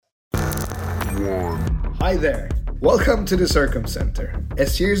one. Hi there. Welcome to the Circumcenter, a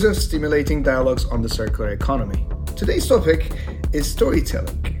series of stimulating dialogues on the circular economy. Today's topic is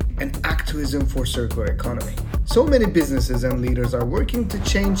storytelling and activism for circular economy. So many businesses and leaders are working to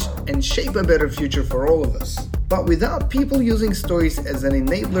change and shape a better future for all of us. But without people using stories as an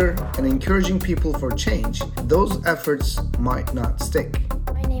enabler and encouraging people for change, those efforts might not stick.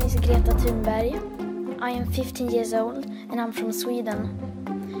 My name is Greta Thunberg. I am 15 years old and I'm from Sweden.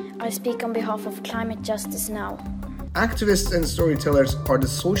 I speak on behalf of Climate Justice Now. Activists and storytellers are the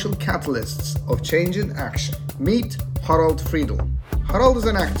social catalysts of change and action. Meet Harald Friedl. Harald is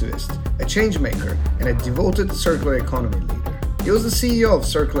an activist, a change maker, and a devoted circular economy leader. He was the CEO of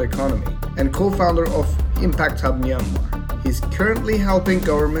Circular Economy and co-founder of Impact Hub Myanmar. He's currently helping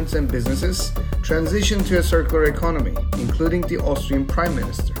governments and businesses transition to a circular economy, including the Austrian Prime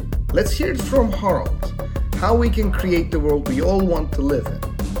Minister. Let's hear it from Harald, how we can create the world we all want to live in.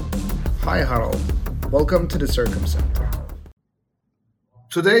 Hi Harald, welcome to the Circumcenter.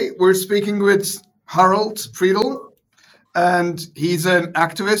 Today we're speaking with Harald Friedl, and he's an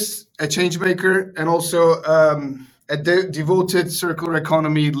activist, a change maker, and also a devoted circular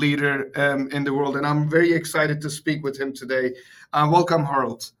economy leader in the world. And I'm very excited to speak with him today. Welcome,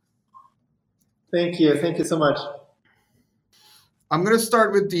 Harald. Thank you. Thank you so much. I'm going to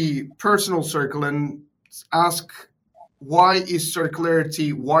start with the personal circle and ask, why is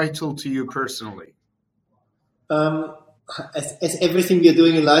circularity vital to you personally? As everything we are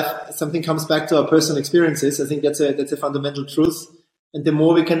doing in life, something comes back to our personal experiences. I think that's a fundamental truth. And the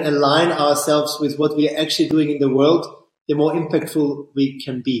more we can align ourselves with what we are actually doing in the world, the more impactful we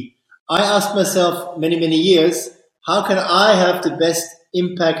can be. I asked myself many years, how can I have the best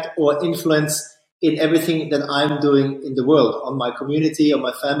impact or influence in everything that I'm doing in the world, on my community, on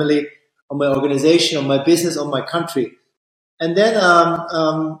my family, on my organization, on my business, on my country? And then,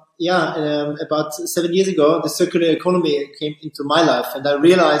 about 7 years ago, the circular economy came into my life, and I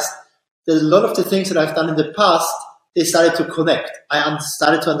realized that a lot of the things that I've done in the past, they started to connect. I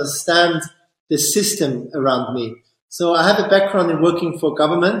started to understand the system around me. So I have a background in working for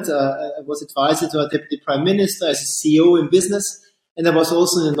government. I was advisor to a deputy prime minister as a CEO in business, and I was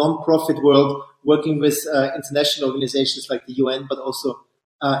also in the non-profit world working with international organizations like the UN, but also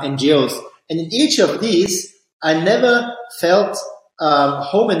NGOs. And in each of these, I never felt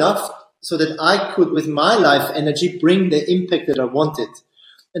home enough so that I could, with my life energy, bring the impact that I wanted.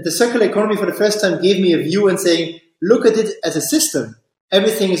 And the circular economy for the first time gave me a view and saying, look at it as a system.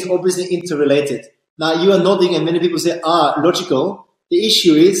 Everything is obviously interrelated. Now you are nodding and many people say, logical. The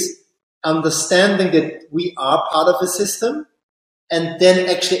issue is understanding that we are part of a system, and then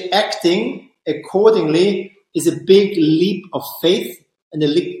actually acting accordingly is a big leap of faith and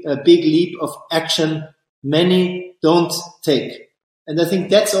a big leap of action many don't take. And I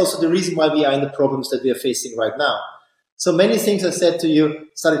think that's also the reason why we are in the problems that we are facing right now. So many things I said to you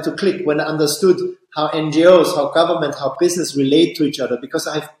started to click when I understood how NGOs, how government, how business relate to each other, because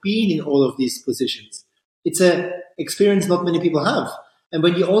I've been in all of these positions. It's an experience not many people have. And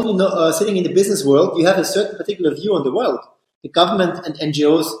when you only know, sitting in the business world, you have a certain particular view on the world. The government and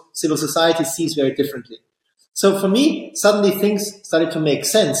NGOs, civil society sees very differently. So for me, suddenly things started to make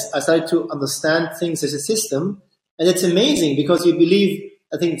sense. I started to understand things as a system. And it's amazing because you believe,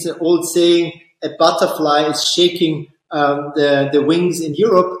 I think it's an old saying, a butterfly is shaking the wings in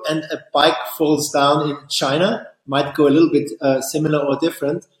Europe and a bike falls down in China. Might go a little bit similar or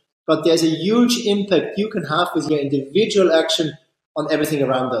different. But there's a huge impact you can have with your individual action on everything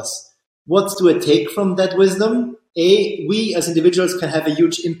around us. What do I take from that wisdom? A, we as individuals can have a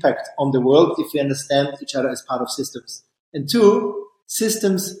huge impact on the world if we understand each other as part of systems. And two,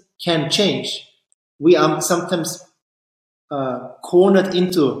 systems can change. We are sometimes cornered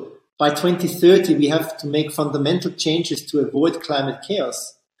into, by 2030, we have to make fundamental changes to avoid climate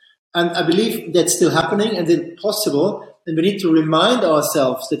chaos. And I believe that's still happening and it's possible. And we need to remind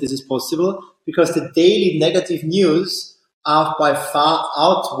ourselves that this is possible because the daily negative news are by far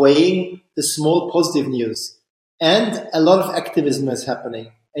outweighing the small positive news. And a lot of activism is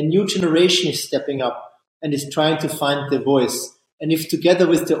happening. A new generation is stepping up and is trying to find their voice. And if together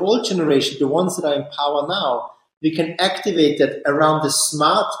with the old generation, the ones that are in power now, we can activate that around the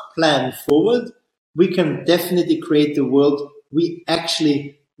smart plan forward, we can definitely create the world we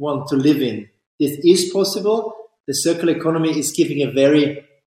actually want to live in. This is possible. The circular economy is giving a very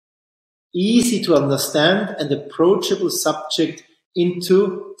easy to understand and approachable subject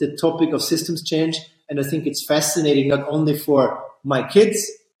into the topic of systems change. And I think it's fascinating not only for my kids,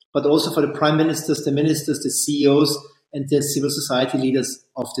 but also for the prime ministers, the ministers, the CEOs, and the civil society leaders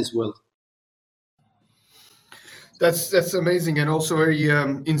of this world. That's amazing, and also very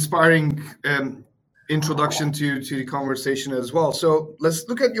inspiring introduction to the conversation as well. So let's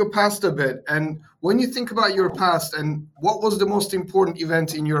look at your past a bit. And when you think about your past, and what was the most important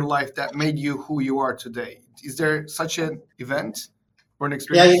event in your life that made you who you are today? Is there such an event or an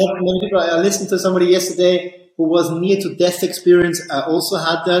experience? Yeah, many people. I listened to somebody yesterday who was near to death experience. I also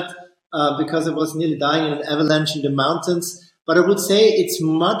had that because I was nearly dying in an avalanche in the mountains. But I would say it's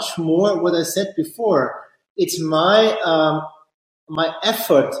much more what I said before. It's my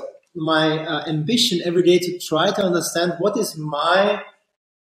effort, my ambition every day to try to understand what is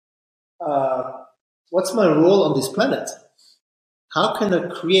what's my role on this planet? How can I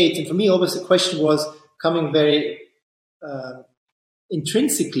create? And for me, always the question was coming very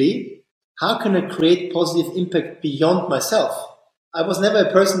intrinsically. How can I create positive impact beyond myself? I was never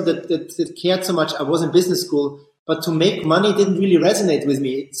a person that cared so much. I was in business school, but to make money didn't really resonate with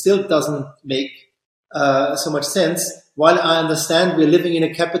me. It still doesn't make so much sense. While I understand we're living in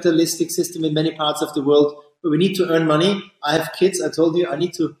a capitalistic system in many parts of the world where we need to earn money. I have kids. I told you I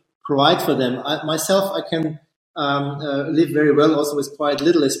need to provide for them. Myself, I can live very well also with quite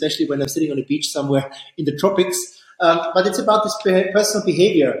little, especially when I'm sitting on a beach somewhere in the tropics. But it's about this personal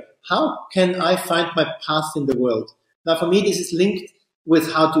behavior. How can I find my path in the world? Now, for me, this is linked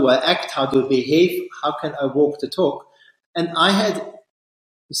with how do I act, how do I behave, how can I walk the talk? And I had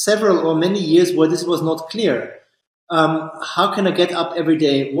several or many years where this was not clear. How can I get up every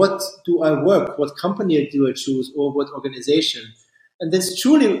day? What do I work? What company do I choose, or what organization? And this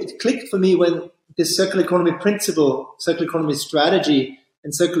truly, it clicked for me when this circular economy principle, circular economy strategy,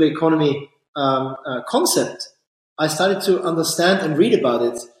 and circular economy concept, I started to understand and read about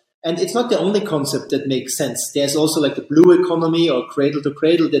it. And it's not the only concept that makes sense. There's also like the blue economy or cradle to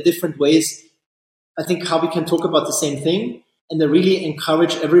cradle. There are different ways, I think, how we can talk about the same thing. And I really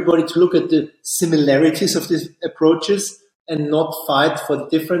encourage everybody to look at the similarities of these approaches and not fight for the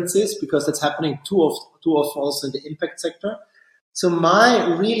differences, because that's happening too often also in the impact sector. So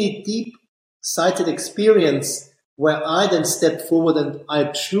my really deep-sighted experience where I then stepped forward and I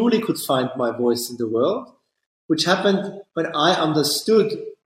truly could find my voice in the world, which happened when I understood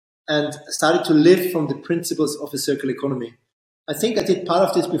and started to live from the principles of a circular economy. I think I did part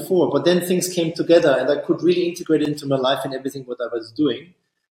of this before, but then things came together and I could really integrate it into my life and everything what I was doing.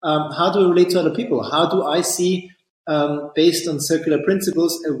 How do I relate to other people? How do I see, based on circular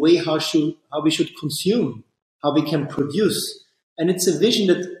principles, a way how we should consume, how we can produce? And it's a vision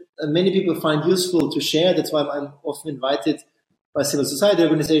that many people find useful to share. That's why I'm often invited by civil society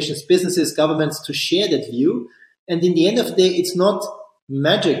organizations, businesses, governments to share that view. And in the end of the day, it's not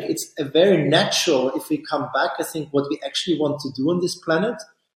magic. It's a very natural, if we come back, I think, what we actually want to do on this planet,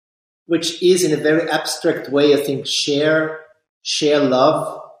 which is in a very abstract way, I think, share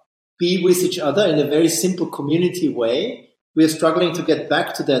love, be with each other in a very simple community way. We are struggling to get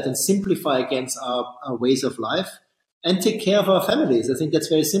back to that and simplify against our ways of life and take care of our families. I think that's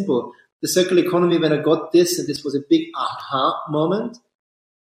very simple. The circular economy, when I got this, and this was a big aha moment,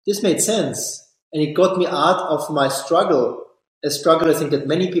 this made sense. And it got me out of my struggle, a struggle I think that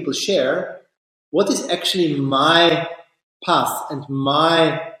many people share. What is actually my path and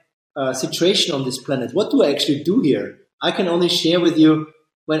my situation on this planet? What do I actually do here? I can only share with you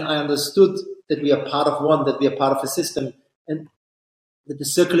when I understood that we are part of one, that we are part of a system, and that the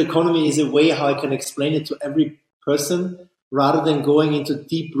circular economy is a way how I can explain it to every person rather than going into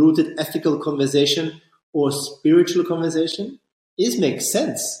deep-rooted ethical conversation or spiritual conversation. It makes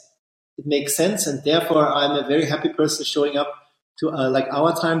sense. It makes sense, and therefore I'm a very happy person showing up to like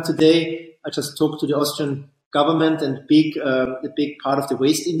our time today. I just talked to the Austrian government and the big part of the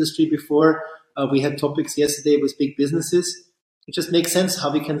waste industry before. We had topics yesterday with big businesses. It just makes sense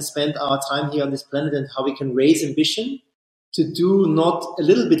how we can spend our time here on this planet and how we can raise ambition to do not a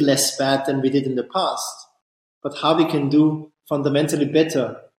little bit less bad than we did in the past, but how we can do fundamentally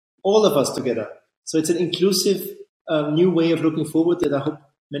better, all of us together. So it's an inclusive new way of looking forward that I hope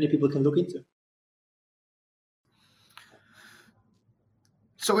many people can look into.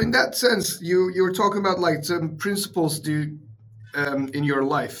 So in that sense, you were talking about like some principles in your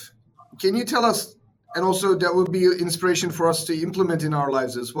life. Can you tell us, and also that would be inspiration for us to implement in our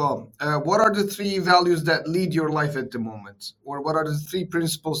lives as well. What are the 3 values that lead your life at the moment? Or what are the 3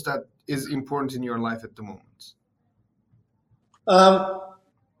 principles that is important in your life at the moment?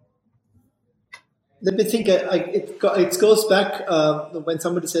 Let me think. It goes back when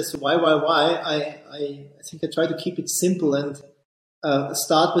somebody says why. I think I try to keep it simple and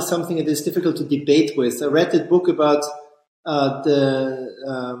start with something that is difficult to debate with. I read that book about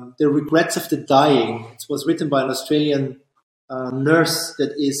the regrets of the dying. It was written by an Australian nurse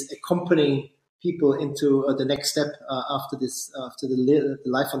that is accompanying people into the next step after the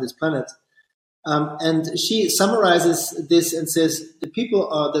life on this planet. And she summarizes this and says the people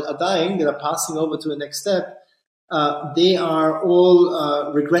that are dying, that are passing over to the next step, they are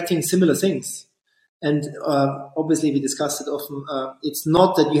all regretting similar things. And obviously, we discuss it often. It's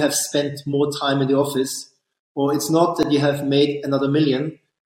not that you have spent more time in the office, or it's not that you have made another million,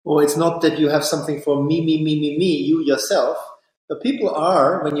 or it's not that you have something for me, you yourself. But people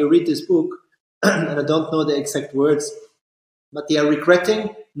are, when you read this book, and I don't know the exact words, but they are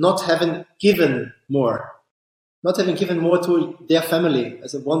regretting not having given more to their family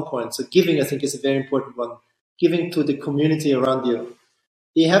as at one point. So giving, I think, is a very important one. Giving to the community around you.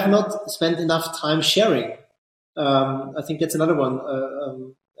 They have not spent enough time sharing. I think that's another one.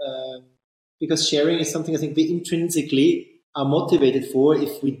 Because sharing is something I think we intrinsically are motivated for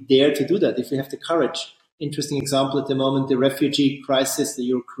if we dare to do that, if we have the courage. Interesting example at the moment, the refugee crisis, the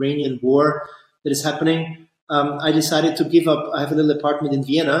Ukrainian war that is happening. I decided to give up. I have a little apartment in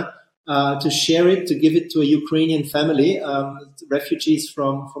Vienna to share it, to give it to a Ukrainian family, refugees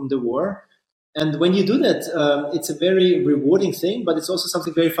from the war. And when you do that, it's a very rewarding thing, but it's also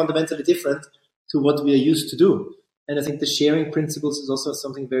something very fundamentally different to what we are used to do. And I think the sharing principles is also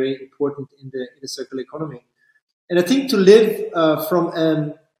something very important in the circular economy. And I think to live from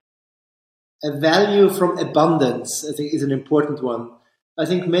a value from abundance, I think, is an important one. I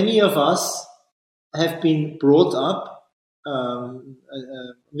think many of us have been brought up.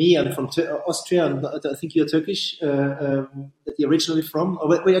 Me, I'm from Austria, and I think you're Turkish. That you're originally from. Or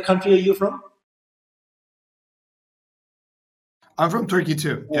where country are you from? I'm from Turkey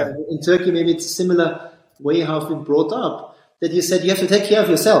too. Yeah. In Turkey, maybe it's a similar way how I've been brought up. That you said you have to take care of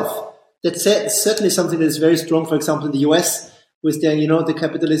yourself. That's certainly something that is very strong. For example, in the US, with the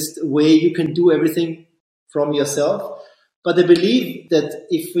capitalist way, you can do everything from yourself. But I believe that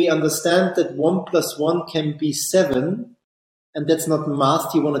if we understand that 1 + 1 can be 7, and that's not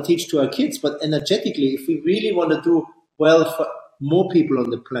math you want to teach to our kids, but energetically, if we really want to do well for more people on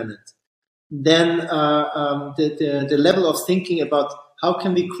the planet, then the level of thinking about how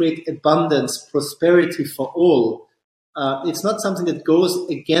can we create abundance, prosperity for all, it's not something that goes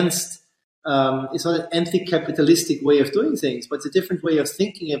against, it's not an anti-capitalistic way of doing things, but it's a different way of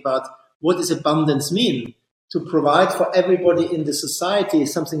thinking about what does abundance mean. To provide for everybody in the society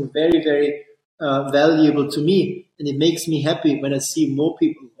is something very, very valuable to me. And it makes me happy when I see more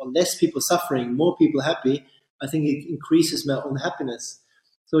people or less people suffering, more people happy. I think it increases my own happiness.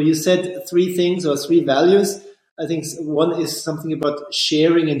 So you said 3 things or 3 values. I think one is something about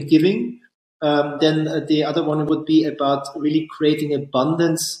sharing and giving. Then the other one would be about really creating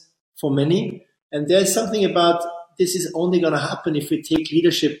abundance for many. And there's something about this is only going to happen if we take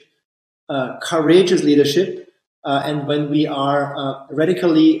leadership, courageous leadership, and when we are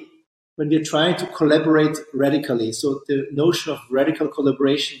when we're trying to collaborate radically. So the notion of radical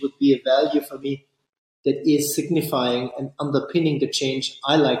collaboration would be a value for me that is signifying and underpinning the change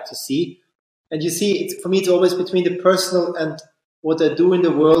I like to see. And you see, for me, it's always between the personal and what I do in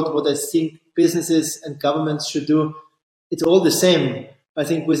the world, what I think businesses and governments should do. It's all the same. I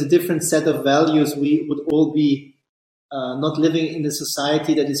think with a different set of values, we would all be not living in a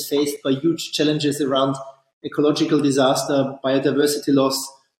society that is faced by huge challenges around ecological disaster, biodiversity loss,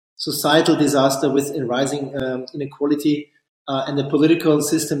 societal disaster with rising inequality, and a political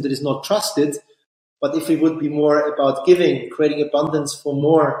system that is not trusted. But if we would be more about giving, creating abundance for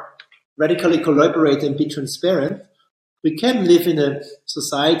more, radically collaborate and be transparent, we can live in a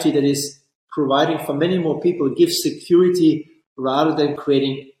society that is providing for many more people, give security rather than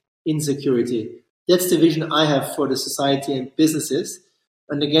creating insecurity. That's the vision I have for the society and businesses.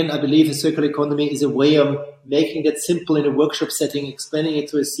 And again, I believe a circular economy is a way of making that simple in a workshop setting, explaining it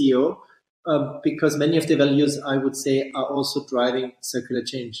to a CEO, because many of the values, I would say, are also driving circular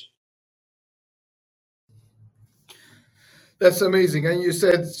change. That's amazing. And you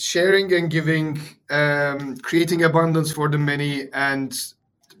said sharing and giving, creating abundance for the many, and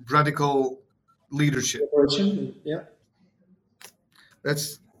radical leadership. Yeah.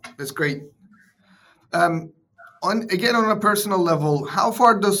 That's great. On a personal level, how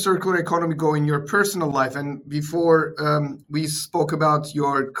far does circular economy go in your personal life? And before we spoke about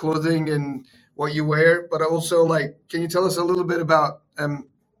your clothing and what you wear, but also can you tell us a little bit about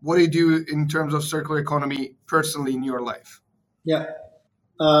what do you do in terms of circular economy personally in your life? Yeah.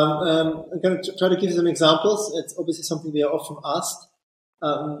 I'm going to try to give you some examples. It's obviously something we are often asked.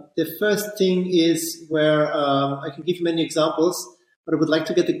 The first thing is where I can give you many examples, but I would like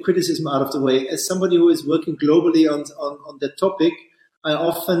to get the criticism out of the way. As somebody who is working globally on that topic,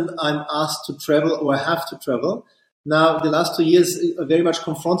 I'm asked to travel, or I have to travel. Now, the last 2 years very much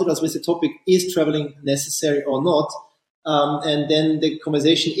confronted us with the topic, is traveling necessary or not? And then the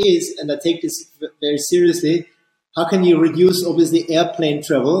conversation is, and I take this very seriously, how can you reduce, obviously, airplane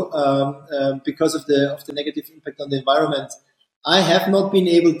travel because of the negative impact on the environment? I have not been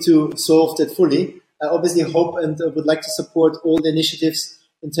able to solve that fully. I obviously hope and would like to support all the initiatives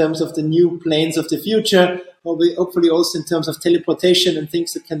in terms of the new planes of the future, hopefully also in terms of teleportation and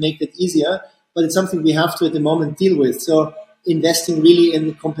things that can make that easier. But it's something we have to at the moment deal with. So investing really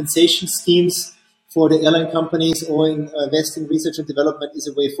in compensation schemes for the airline companies or invest in research and development is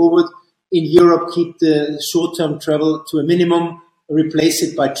a way forward. In Europe, keep the short-term travel to a minimum, replace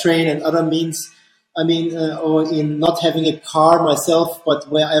it by train and other means. Or in not having a car myself, but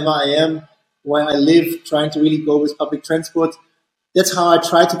wherever I am, where I live, trying to really go with public transport. That's how I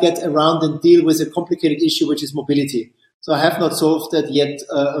try to get around and deal with a complicated issue, which is mobility. So I have not solved that yet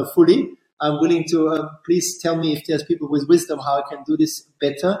fully. I'm willing to, please tell me if there's people with wisdom how I can do this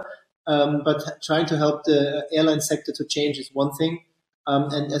better. But trying to help the airline sector to change is one thing.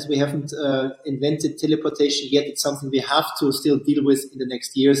 And as we haven't invented teleportation yet, it's something we have to still deal with in the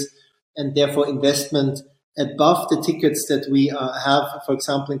next years. And therefore investment above the tickets that we have, for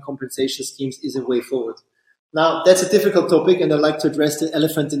example, in compensation schemes is a way forward. Now, that's a difficult topic, and I'd like to address the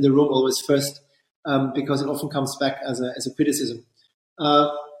elephant in the room always first, because it often comes back as a criticism.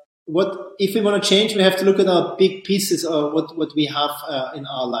 If we want to change, we have to look at our big pieces of what we have in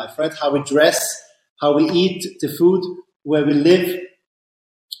our life, right? How we dress, how we eat, the food, where we live,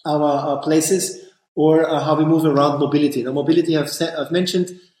 our places, or how we move around mobility. Now, mobility I've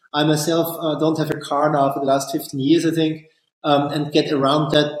mentioned. I myself don't have a car now for the last 15 years, I think, and get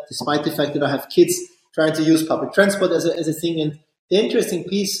around that despite the fact that I have kids, trying to use public transport as a thing. And the interesting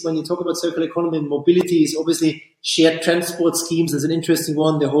piece when you talk about circular economy and mobility is obviously shared transport schemes is an interesting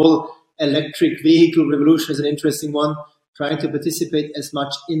one. The whole electric vehicle revolution is an interesting one, trying to participate as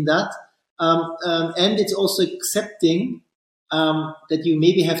much in that. And it's also accepting that you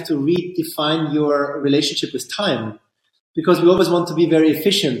maybe have to redefine your relationship with time, because we always want to be very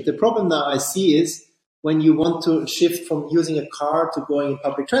efficient. The problem now I see is when you want to shift from using a car to going in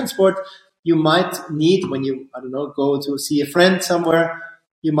public transport, you might need, when you, go to see a friend somewhere,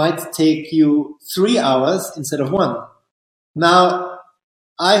 you might take you 3 hours instead of 1. Now,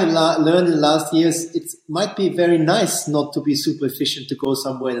 I learned in the last years, it might be very nice not to be super efficient to go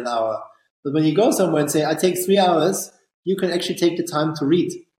somewhere in an hour. But when you go somewhere and say, I take 3 hours, you can actually take the time to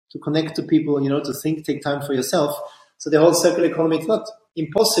read, to connect to people, to think, take time for yourself. So the whole circular economy, it's not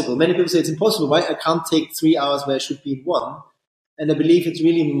impossible. Many people say it's impossible. Why? I can't take 3 hours where I should be in 1. And I believe it's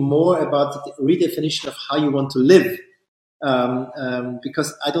really more about the redefinition of how you want to live.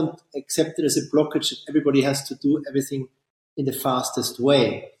 Because I don't accept it as a blockage that everybody has to do everything in the fastest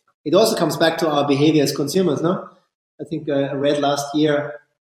way. It also comes back to our behavior as consumers, no? I think I read last year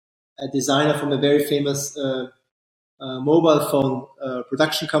a designer from a very famous mobile phone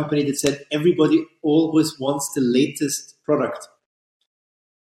production company that said everybody always wants the latest product.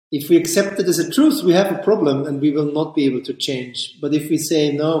 If we accept it as a truth, we have a problem and we will not be able to change. But if we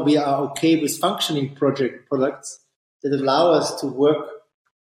say, no, we are okay with functioning products that allow us to work,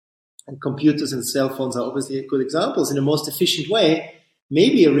 and computers and cell phones are obviously good examples, in the most efficient way,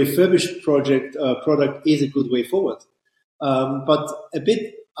 maybe a refurbished product is a good way forward. But a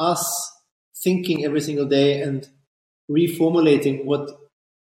bit us thinking every single day and reformulating what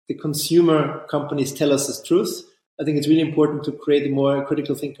the consumer companies tell us as truth, I think it's really important to create a more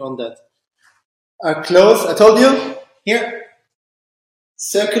critical thinking on that. Clothes, I told you, here,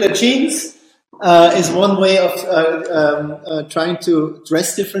 circular jeans is one way of trying to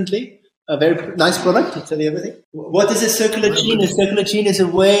dress differently. A very nice product, I'll tell you everything. What is a circular jean? A circular jean is a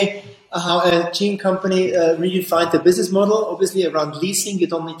way how a jean company redefined the business model. Obviously, around leasing, you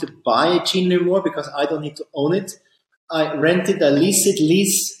don't need to buy a jean anymore because I don't need to own it. I rent it, I lease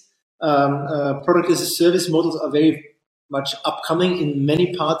it. Product as a service models are very much upcoming in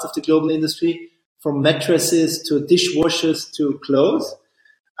many parts of the global industry, from mattresses to dishwashers to clothes.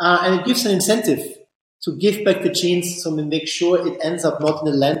 And it gives an incentive to give back the jeans, so we make sure it ends up not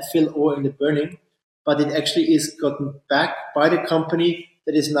in the landfill or in the burning, but it actually is gotten back by the company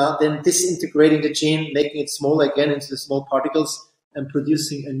that is now then disintegrating the jean, making it smaller again into the small particles and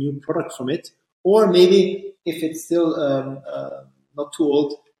producing a new product from it. Or maybe if it's still not too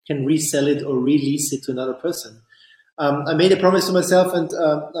old, can resell it or release it to another person. I made a promise to myself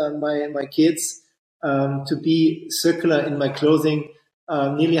and my kids to be circular in my clothing,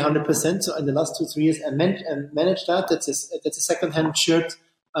 nearly 100%. So in the last 2-3 years, I managed that. That's a second-hand shirt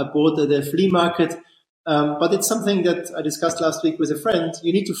I bought at the flea market. But it's something that I discussed last week with a friend.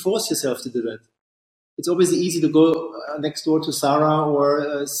 You need to force yourself to do that. It's always easy to go next door to Zara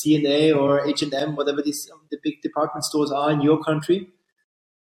or C&A or H&M, whatever the big department stores are in your country,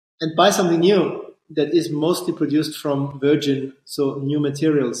 and buy something new that is mostly produced from virgin, so new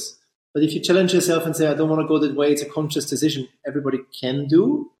materials. But if you challenge yourself and say, I don't want to go that way, it's a conscious decision everybody can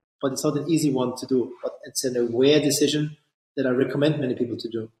do, but it's not an easy one to do. But it's an aware decision that I recommend many people to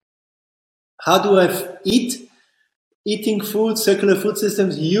do. How do I eat? Eating food, circular food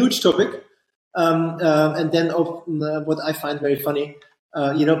systems, huge topic. And then what I find very funny,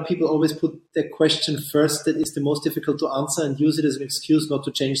 people always put the question first that is the most difficult to answer and use it as an excuse not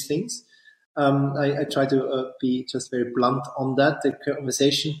to change things. I try to be just very blunt on that. The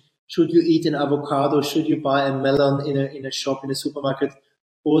conversation: should you eat an avocado? Should you buy a melon in a shop, in a supermarket,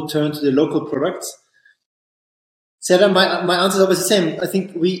 or turn to the local products? So my answer is always the same. I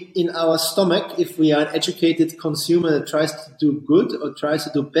think we, in our stomach, if we are an educated consumer that tries to do good or tries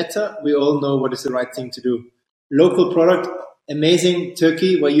to do better, we all know what is the right thing to do. Local product, amazing.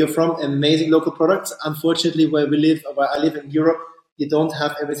 Turkey, where you're from, amazing local products. Unfortunately, where I live in Europe, you don't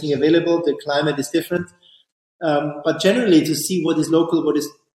have everything available. The climate is different. But generally, to see what is local, what is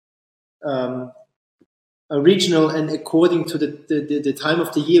regional, and according to the time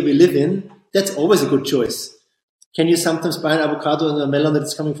of the year we live in, that's always a good choice. Can you sometimes buy an avocado and a melon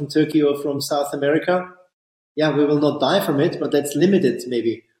that's coming from Turkey or from South America? Yeah, we will not die from it, but that's limited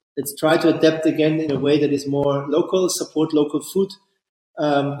maybe. Let's try to adapt again in a way that is more local, support local food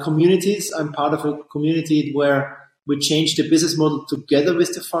communities. I'm part of a community where we change the business model together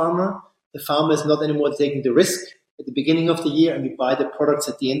with the farmer. The farmer is not anymore taking the risk at the beginning of the year, and we buy the products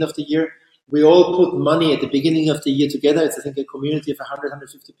at the end of the year. We all put money at the beginning of the year together. It's, I think, a community of 100,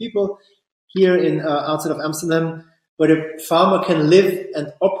 150 people here in outside of Amsterdam, where the farmer can live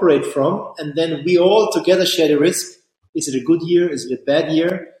and operate from, and then we all together share the risk. Is it a good year? Is it a bad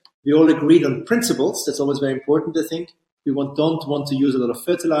year? We all agreed on principles. That's always very important, I think. We don't want to use a lot of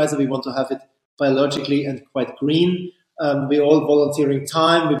fertilizer. We want to have it biologically and quite green. We all volunteering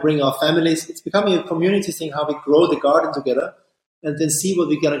time. We bring our families. It's becoming a community thing, how we grow the garden together and then see what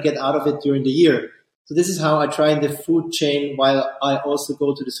we're going to get out of it during the year. So this is how I try in the food chain, while I also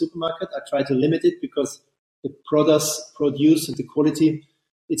go to the supermarket. I try to limit it because the products produced and the quality,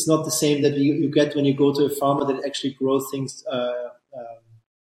 it's not the same that you get when you go to a farmer that actually grows things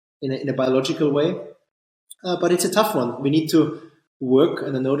in a biological way. But it's a tough one. We need to work,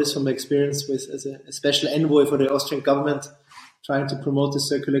 and I know this from my experience as a special envoy for the Austrian government trying to promote the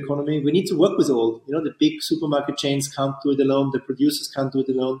circular economy. We need to work with all. The big supermarket chains can't do it alone. The producers can't do it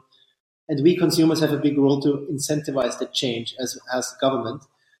alone. And we consumers have a big role to incentivize that change as government.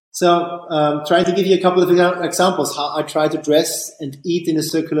 So trying to give you a couple of examples, how I try to dress and eat in a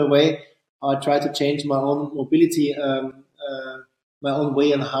circular way, how I try to change my own mobility, my own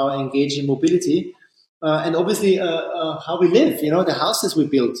way and how I engage in mobility. And obviously how we live, the houses we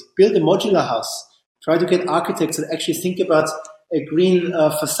build a modular house. Try to get architects that actually think about a green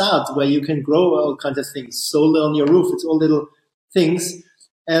facade where you can grow all kinds of things, solar on your roof. It's all little things.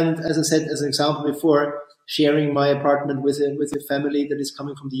 And as I said, as an example before, sharing my apartment with a family that is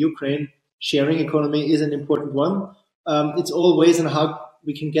coming from the Ukraine, sharing economy is an important one. It's all ways on how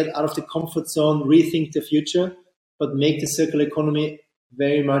we can get out of the comfort zone, rethink the future, but make the circular economy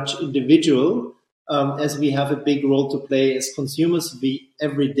very much individual, as we have a big role to play as consumers. We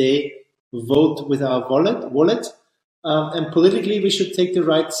every day vote with our wallet. And politically, we should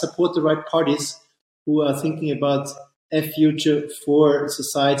support the right parties who are thinking about a future for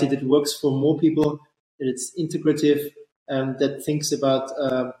society that works for more people, that it's integrative, that thinks about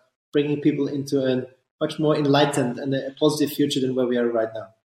bringing people into a much more enlightened and a positive future than where we are right now.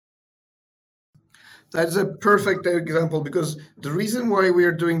 That's a perfect example, because the reason why we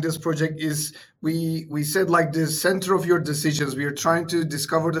are doing this project is we said like the center of your decisions. We are trying to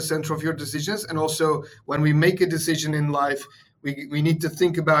discover the center of your decisions. And also when we make a decision in life, we need to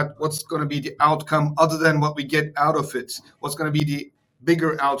think about what's going to be the outcome other than what we get out of it. What's going to be the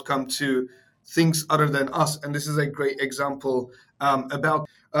bigger outcome to things other than us. And this is a great example about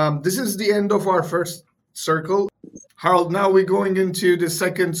this is the end of our first circle. Harald, now we're going into the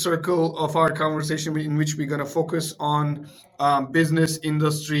second circle of our conversation, in which we're going to focus on business,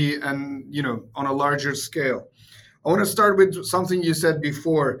 industry, and on a larger scale. I want to start with something you said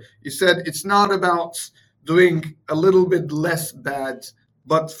before. You said it's not about doing a little bit less bad,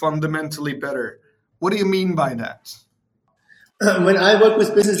 but fundamentally better. What do you mean by that? When I work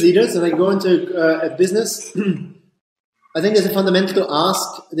with business leaders and I go into a business, I think there's fundamental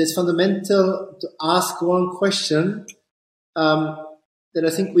to ask one question that I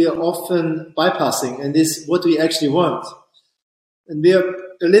think we are often bypassing, and this: what do we actually want? And we are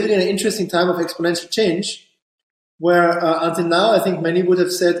living in an interesting time of exponential change where until now, I think many would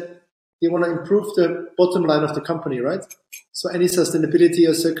have said they want to improve the bottom line of the company, right? So any sustainability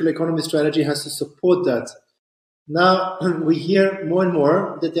or circular economy strategy has to support that. Now we hear more and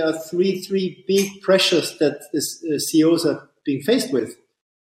more that there are three big pressures that the CEOs are being faced with.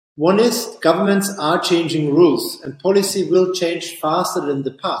 One is governments are changing rules and policy will change faster than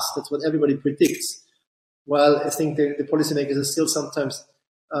the past. That's what everybody predicts. While I think the policymakers are still sometimes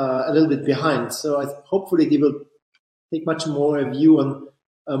a little bit behind. So hopefully they will take much more a view on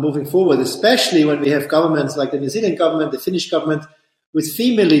moving forward, especially when we have governments like the New Zealand government, the Finnish government, with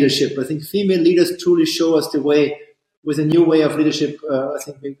female leadership. I think female leaders truly show us the way with a new way of leadership. I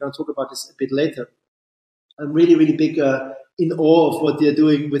think we're going to talk about this a bit later. I'm really, really big in awe of what they're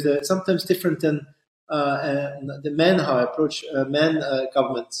doing with sometimes different than the men, how I approach men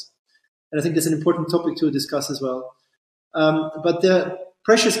governments. And I think that's an important topic to discuss as well. But the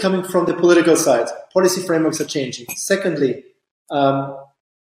pressure is coming from the political side. Policy frameworks are changing. Secondly,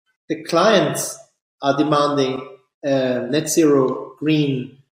 the clients are demanding net zero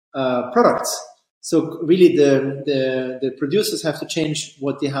green products. So really the producers have to change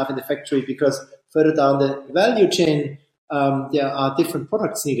what they have in the factory, because further down the value chain, there are different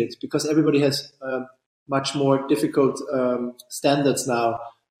products needed, because everybody has much more difficult standards now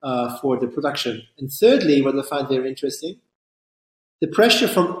for the production. And thirdly, what I find very interesting, the pressure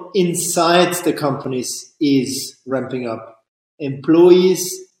from inside the companies is ramping up. Employees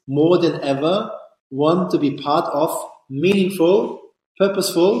more than ever want to be part of meaningful,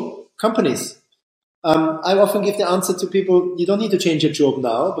 purposeful companies. I often give the answer to people, you don't need to change your job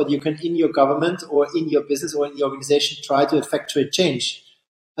now, but you can, in your government or in your business or in the organization, try to effectuate change.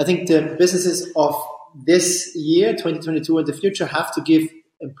 I think the businesses of this year, 2022, and the future have to give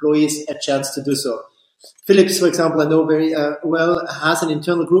employees a chance to do so. Philips, for example, I know very well, has an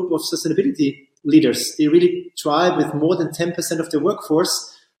internal group of sustainability leaders. They really try with more than 10% of the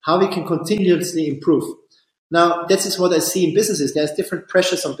workforce how we can continuously improve. Now, this is what I see in businesses. There's different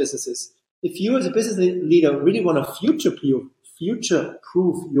pressures on businesses. If you as a business leader really want to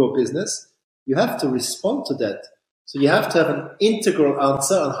future-proof your business, you have to respond to that. So you have to have an integral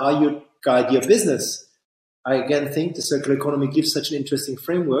answer on how you guide your business. I again think the circular economy gives such an interesting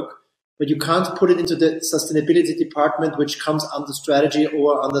framework, but you can't put it into the sustainability department, which comes under strategy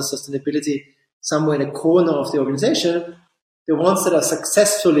or under sustainability somewhere in a corner of the organization. The ones that are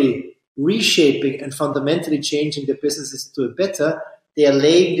successfully reshaping and fundamentally changing their businesses to a better, they are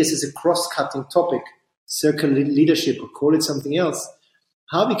laying this as a cross-cutting topic, circular leadership, or call it something else.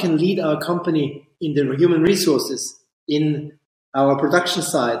 How we can lead our company in the human resources, in our production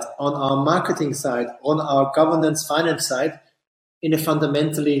side, on our marketing side, on our governance finance side, in a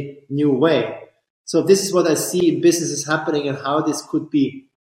fundamentally new way. So this is what I see in businesses happening, and how this could be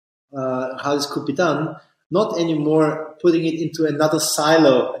done. Not anymore putting it into another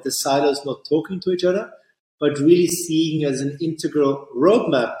silo, the silos not talking to each other, but really seeing as an integral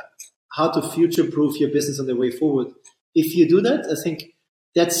roadmap how to future-proof your business on the way forward. If you do that, I think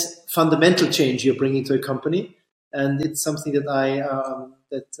that's fundamental change you're bringing to a company, and it's something that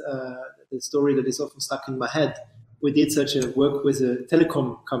the story that is often stuck in my head. We did such a work with a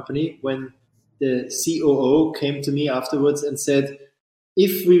telecom company when the COO came to me afterwards and said,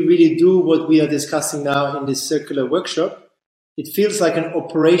 if we really do what we are discussing now in this circular workshop, it feels like an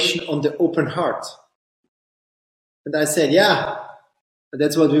operation on the open heart. And I said, yeah,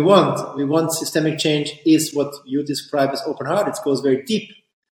 that's what we want. We want systemic change is what you describe as open heart. It goes very deep.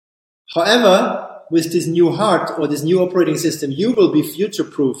 However, with this new heart or this new operating system, you will be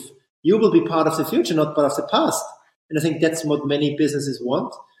future-proof. You will be part of the future, not part of the past. And I think that's what many businesses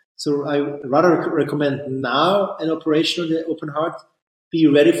want. So I rather recommend now an operation on the open heart. Be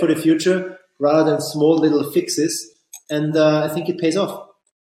ready for the future rather than small little fixes. And I think it pays off.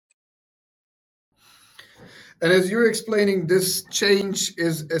 And as you're explaining, this change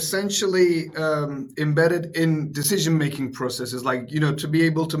is essentially embedded in decision-making processes, like, to be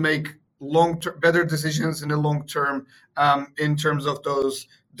able to make long-term, better decisions in the long term in terms of those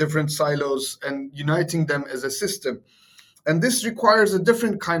different silos and uniting them as a system. And this requires a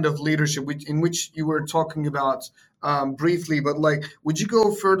different kind of leadership, in which you were talking about briefly, but would you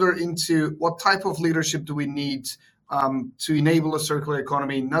go further into what type of leadership do we need to enable a circular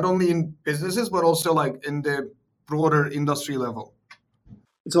economy, not only in businesses, but also in the broader industry level?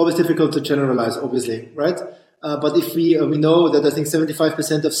 It's always difficult to generalize, obviously, right? But if we know that I think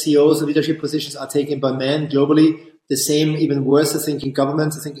 75% of CEOs and leadership positions are taken by men globally. The same, even worse, I think in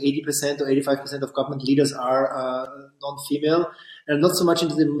governments, I think 80% or 85% of government leaders are non-female, and not so much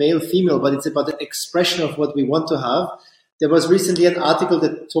into the male-female, but it's about the expression of what we want to have. There was recently an article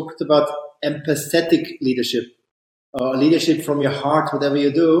that talked about empathetic leadership, or leadership from your heart, whatever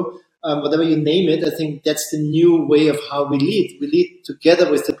you do, whatever you name it. I think that's the new way of how we lead. We lead together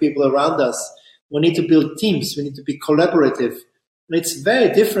with the people around us. We need to build teams. We need to be collaborative. And it's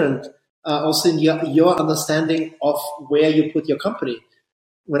very different also in your understanding of where you put your company.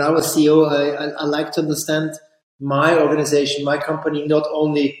 When I was CEO, I like to understand my organization, my company, not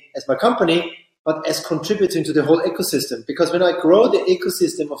only as my company, but as contributing to the whole ecosystem. Because when I grow the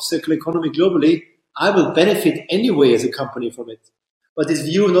ecosystem of circular economy globally, I will benefit anyway as a company from it. But this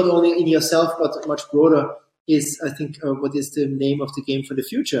view, not only in yourself, but much broader, is, I think, what is the name of the game for the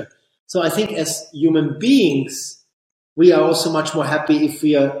future. So I think as human beings, we are also much more happy if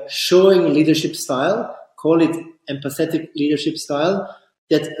we are showing a leadership style, call it empathetic leadership style,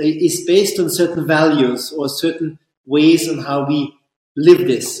 that is based on certain values or certain ways on how we live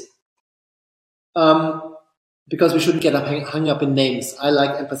this. Because we shouldn't get hung up in names. I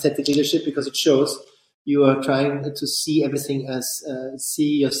like empathetic leadership because it shows you are trying to see everything as,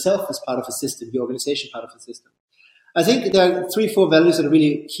 see yourself as part of a system, your organization part of a system. I think there are 3-4 values that are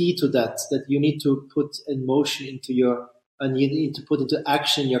really key to that you need to put in motion into and you need to put into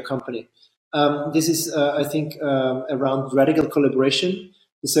action in your company. This is, I think, around radical collaboration.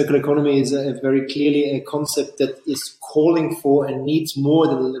 The circular economy is very clearly a concept that is calling for and needs more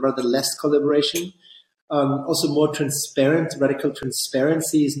than rather less collaboration. Also more transparent, radical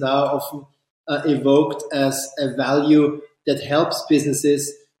transparency is now often evoked as a value that helps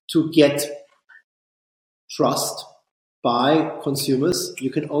businesses to get trust by consumers.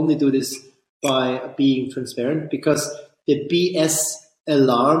 You can only do this by being transparent, because the BS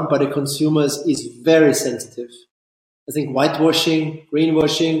alarm by the consumers is very sensitive. I think whitewashing,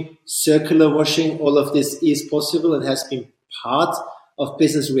 greenwashing, circular washing, all of this is possible and has been part of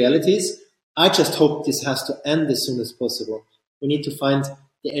business realities. I just hope this has to end as soon as possible. We need to find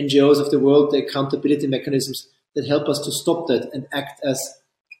the NGOs of the world, the accountability mechanisms that help us to stop that and act as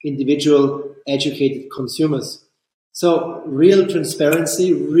individual educated consumers. So real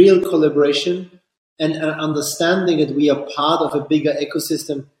transparency, real collaboration, and an understanding that we are part of a bigger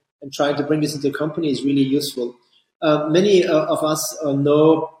ecosystem and trying to bring this into a company is really useful. Many of us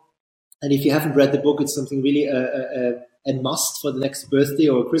know, and if you haven't read the book, it's something really a must for the next birthday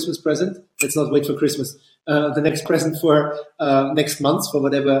or Christmas present. Let's not wait for Christmas. The next present for next month, for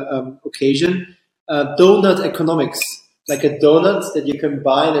whatever occasion. Donut Economics, like a donut that you can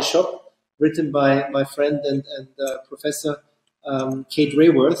buy in a shop, written by my friend and Professor Kate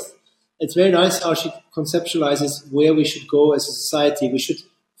Rayworth. It's very nice how she conceptualizes where we should go as a society. We should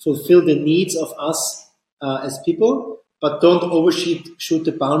fulfill the needs of us as people, but don't overshoot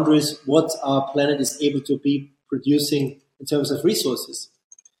the boundaries what our planet is able to be producing in terms of resources.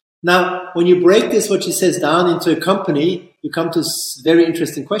 Now, when you break this, what she says, down into a company, you come to very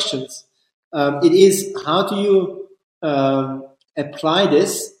interesting questions. It is, how do you apply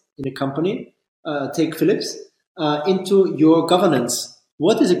this in a company, take Philips, into your governance?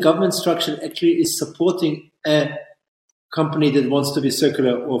 What is a governance structure that actually is supporting a company that wants to be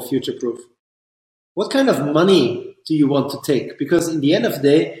circular or future-proof? What kind of money do you want to take? Because in the end of the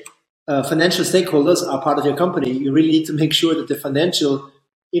day, financial stakeholders are part of your company. You really need to make sure that the financial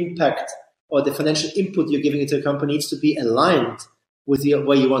impact or the financial input you're giving into a company needs to be aligned with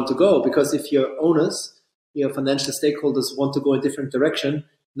where you want to go. Because if your owners, your financial stakeholders want to go a different direction,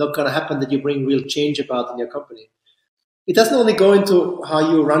 not going to happen that you bring real change about in your company. It doesn't only go into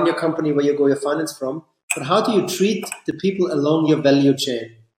how you run your company, where you go your finance from, but how do you treat the people along your value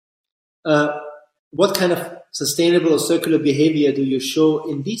chain? What kind of sustainable or circular behavior do you show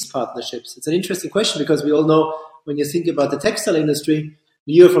in these partnerships? It's an interesting question, because we all know, when you think about the textile industry,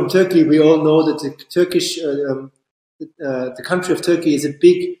 you're from Turkey, we all know that the Turkish, the country of Turkey is a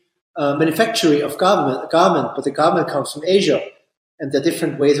big manufacturer of garment, but the garment comes from Asia. And there are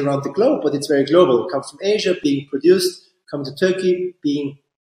different ways around the globe, but it's very global. It comes from Asia, being produced, comes to Turkey, being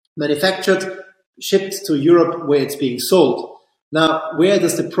manufactured, shipped to Europe, where it's being sold. Now, where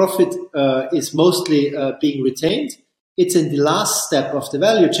does the profit is mostly being retained? It's in the last step of the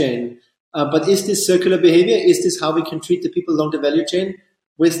value chain. But is this circular behavior? Is this how we can treat the people along the value chain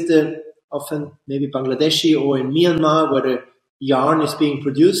with the often maybe Bangladeshi or in Myanmar, where the yarn is being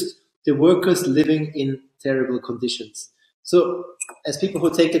produced, the workers living in terrible conditions? So as people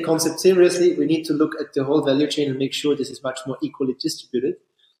who take the concept seriously, we need to look at the whole value chain and make sure this is much more equally distributed.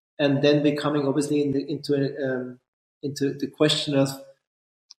 And then we're coming obviously into the question of,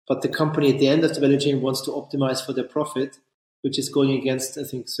 but the company at the end of the value chain wants to optimize for their profit, which is going against, I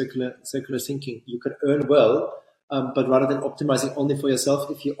think, circular thinking. You can earn well, but rather than optimizing only for yourself,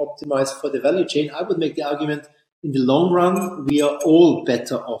 if you optimize for the value chain, I would make the argument in the long run, we are all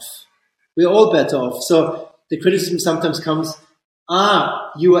better off. We are all better off. So the criticism sometimes comes,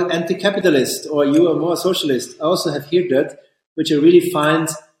 you are anti-capitalist or you are more socialist. I also have heard that, which I really find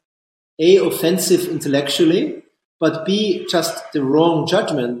A, offensive intellectually, but B, just the wrong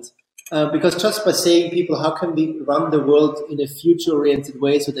judgment. Because just by saying people, how can we run the world in a future-oriented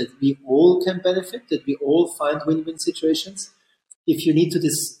way so that we all can benefit, that we all find win-win situations? If you need to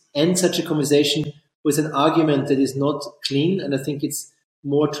end such a conversation with an argument that is not clean, and I think it's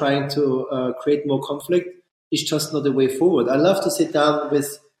more trying to create more conflict, is just not the way forward. I love to sit down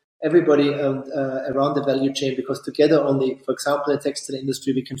with everybody around the value chain, because together only, for example, in the textile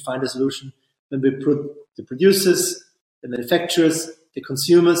industry, we can find a solution when we put the producers, the manufacturers, the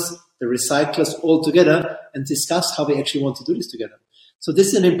consumers, the recyclers all together and discuss how we actually want to do this together. So this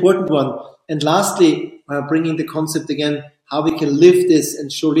is an important one. And lastly, bringing the concept again, how we can live this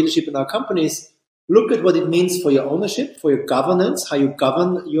and show leadership in our companies. Look at what it means for your ownership, for your governance, how you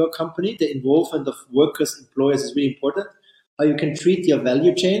govern your company. The involvement of workers, employers is really important. How you can treat your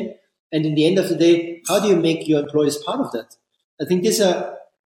value chain. And in the end of the day, how do you make your employees part of that? I think these are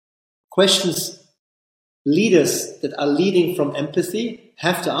questions leaders that are leading from empathy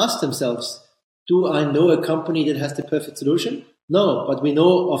have to ask themselves. Do I know a company that has the perfect solution? No, but we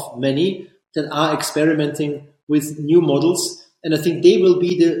know of many that are experimenting with new models. And I think they will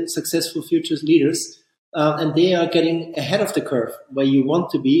be the successful future leaders. And they are getting ahead of the curve where you want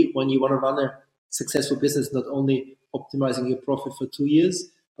to be when you want to run a successful business, not only optimizing your profit for 2 years,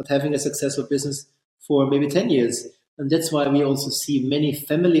 but having a successful business for maybe 10 years. And that's why we also see many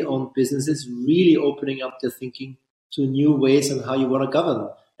family-owned businesses really opening up their thinking to new ways on how you want to govern.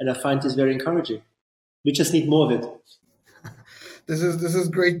 And I find this very encouraging. We just need more of it. This is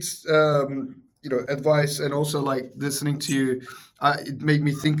great, advice, and also like listening to you, it made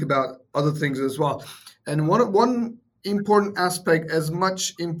me think about other things as well. And one important aspect, as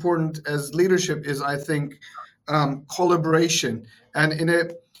much important as leadership, is I think collaboration. And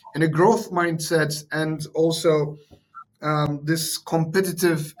in a growth mindset, and also this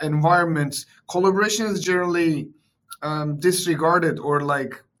competitive environment, collaboration is generally disregarded or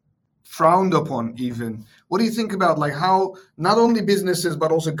like frowned upon even. What do you think about like how not only businesses but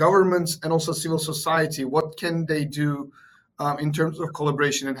also governments and also civil society, what can they do in terms of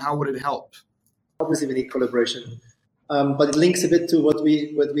collaboration, and how would it help? Obviously we need collaboration, but it links a bit to what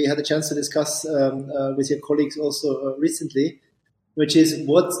we had a chance to discuss with your colleagues also recently, which is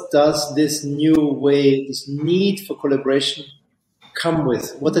what does this new way, this need for collaboration come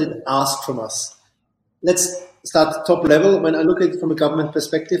with? What did it ask from us? Let's start top level. When I look at it from a government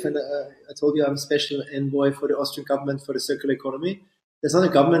perspective, and I told you I'm special envoy for the Austrian government for the circular economy, there's not a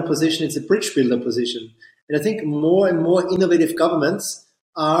government position, it's a bridge builder position. And I think more and more innovative governments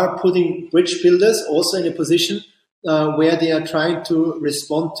are putting bridge builders also in a position where they are trying to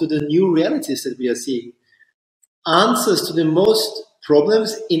respond to the new realities that we are seeing. Answers to the most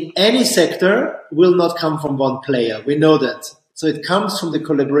problems in any sector will not come from one player. We know that. So it comes from the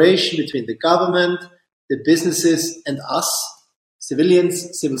collaboration between the government, the businesses, and us,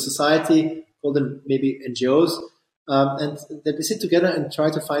 civilians, civil society, call them maybe NGOs, and that we sit together and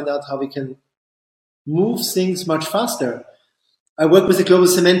try to find out how we can move things much faster. I work with the global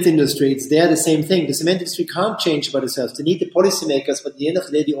cement industry. It's there the same thing. The cement industry can't change by themselves. They need the policymakers, but at the end of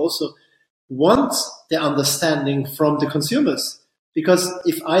the day, they also want the understanding from the consumers. Because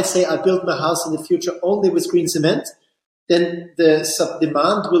if I say I build my house in the future only with green cement, then the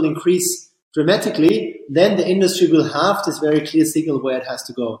demand will increase dramatically. Then the industry will have this very clear signal where it has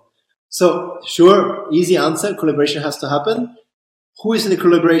to go. So sure, easy answer, collaboration has to happen. Who is in the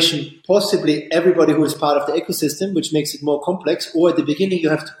collaboration? Possibly everybody who is part of the ecosystem, which makes it more complex, or at the beginning you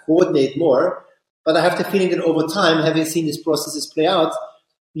have to coordinate more. But I have the feeling that over time, having seen these processes play out,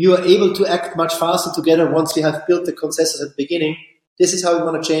 you are able to act much faster together once we have built the consensus at the beginning. This is how we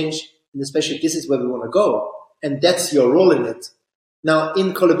want to change, and especially this is where we want to go. And that's your role in it. Now,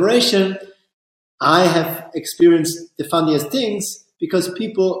 in collaboration, I have experienced the funniest things because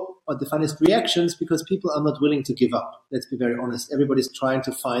people, or the funniest reactions, because people are not willing to give up. Let's be very honest. Everybody's trying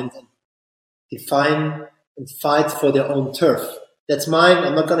to find and define and fight for their own turf. That's mine.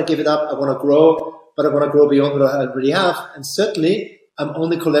 I'm not going to give it up. I want to grow, but I want to grow beyond what I already have. And certainly, I'm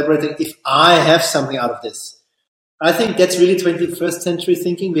only collaborating if I have something out of this. I think that's really 21st century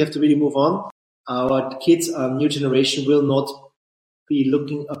thinking. We have to really move on. Our kids, our new generation will not be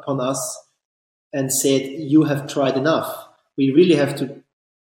looking upon us and said, you have tried enough. We really have to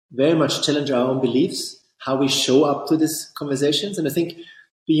very much challenge our own beliefs, how we show up to these conversations. And I think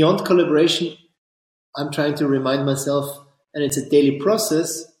beyond collaboration, I'm trying to remind myself, and it's a daily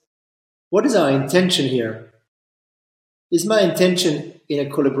process, what is our intention here? is my intention in a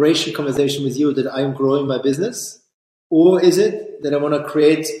collaboration conversation with you that I am growing my business? Or is it that I want to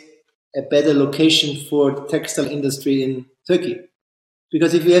create a better location for the textile industry in Turkey?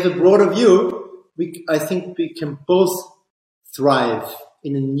 Because if we have a broader view, I think we can both thrive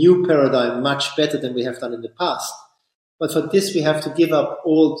in a new paradigm much better than we have done in the past. But for this, we have to give up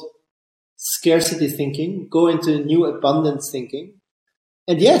old scarcity thinking, go into new abundance thinking.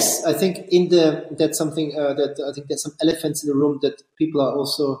 And yes, I think that's something that I think there's some elephants in the room that people are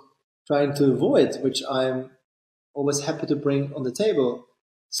also trying to avoid, which I'm always happy to bring on the table.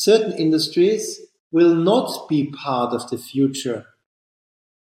 Certain industries will not be part of the future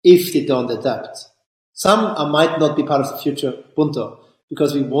if they don't adapt. Some might not be part of the future, punto,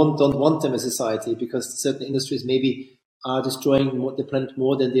 because we don't want them as a society, because certain industries maybe are destroying the planet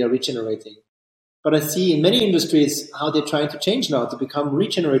more than they are regenerating. But I see in many industries how they're trying to change now to become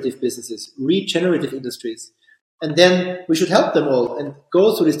regenerative businesses, regenerative industries. And then we should help them all and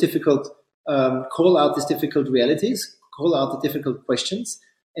go through this difficult, call out these difficult realities, call out the difficult questions,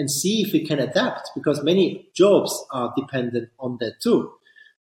 and see if we can adapt, because many jobs are dependent on that too.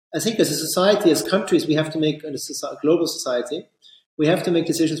 I think as a society, as countries, we have to make, a global society, we have to make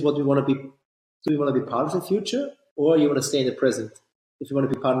decisions what we want to be. Do we want to be part of the future, or you want to stay in the present? If you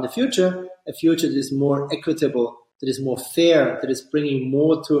want to be part of the future, a future that is more equitable, that is more fair, that is bringing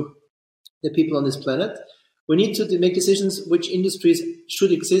more to the people on this planet, we need to make decisions which industries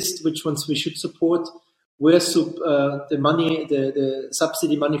should exist, which ones we should support, where the money, the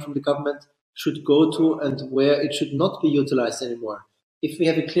subsidy money from the government should go to, and where it should not be utilized anymore. If we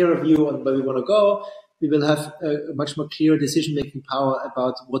have a clearer view on where we want to go, we will have a much more clear decision-making power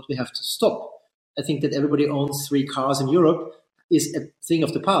about what we have to stop. I think that everybody owns 3 cars in Europe is a thing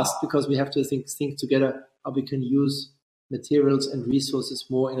of the past, because we have to think together how we can use materials and resources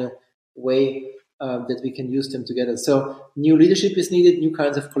more in a way that we can use them together. So new leadership is needed, new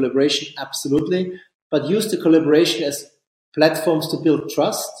kinds of collaboration, absolutely, but use the collaboration as platforms to build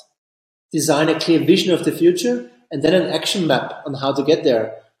trust, design a clear vision of the future, and then an action map on how to get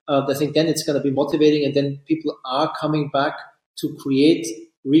there. I think then it's going to be motivating, and then people are coming back to create,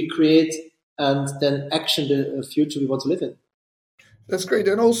 recreate, and then action the future we want to live in. That's great.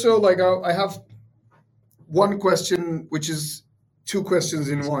 And also, I have one question, which is 2 questions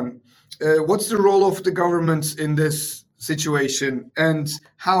in one. What's the role of the governments in this situation, and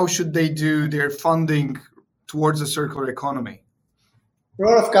how should they do their funding towards a circular economy? The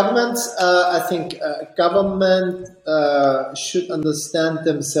role of governments, I think government should understand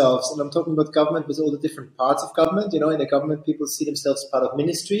themselves. And I'm talking about government with all the different parts of government. In the government, people see themselves part of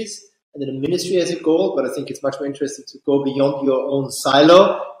ministries, and then a ministry has a goal, but I think it's much more interesting to go beyond your own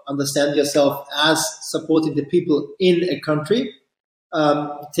silo, understand yourself as supporting the people in a country,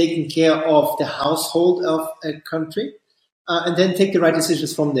 taking care of the household of a country, and then take the right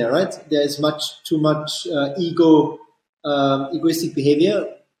decisions from there, right? There is too much egoistic behavior,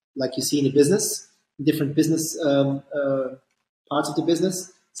 like you see in a business, different business parts of the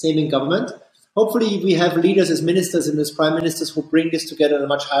business, same in government. Hopefully we have leaders as ministers and as prime ministers who bring this together at a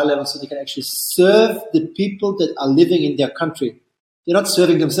much higher level, so they can actually serve the people that are living in their country. They're not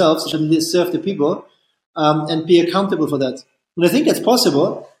serving themselves, they should serve the people and be accountable for that. And I think that's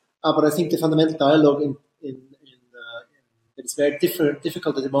possible, but I think the fundamental dialogue it's very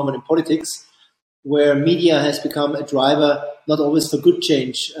difficult at the moment in politics, where media has become a driver, not always for good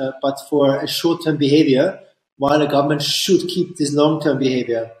change, but for a short-term behavior, while a government should keep this long-term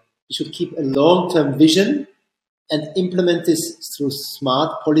behavior. It should keep a long-term vision and implement this through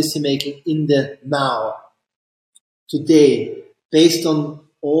smart policy making in the now, today, based on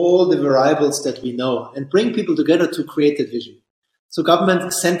all the variables that we know, and bring people together to create that vision. So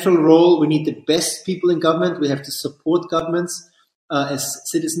government, central role, we need the best people in government. We have to support governments as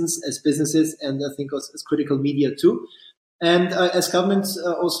citizens, as businesses, and I think as critical media too. And as governments,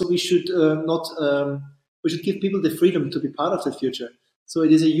 also we should we should give people the freedom to be part of the future. So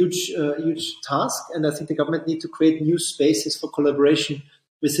it is a huge task, and I think the government need to create new spaces for collaboration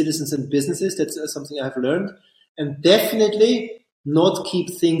with citizens and businesses. That's something I've learned, and definitely not keep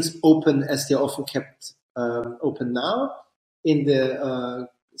things open as they're often kept open now in the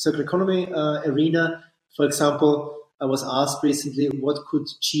circular economy arena. For example, I was asked recently, what could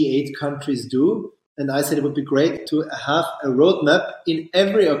G8 countries do? And I said it would be great to have a roadmap in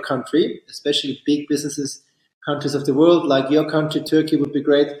every country, especially big businesses, countries of the world, like your country, Turkey, would be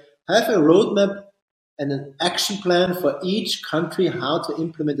great. Have a roadmap and an action plan for each country how to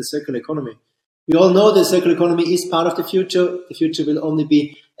implement the circular economy. We all know the circular economy is part of the future. The future will only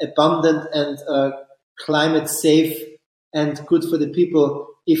be abundant and climate safe and good for the people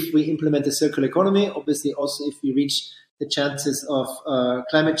if we implement the circular economy. Obviously, also if we reach the chances of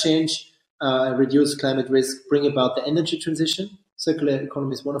climate change, reduce climate risk, bring about the energy transition. Circular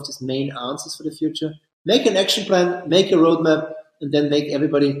economy is one of these main answers for the future. Make an action plan, make a roadmap, and then make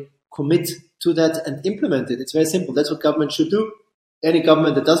everybody commit to that and implement it. It's very simple. That's what government should do. Any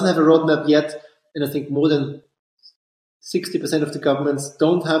government that doesn't have a roadmap yet, and I think more than 60% of the governments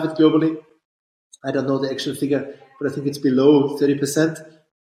don't have it globally. I don't know the actual figure, but I think it's below 30%.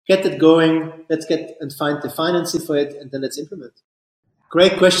 Get it going. Let's get and find the financing for it, and then let's implement.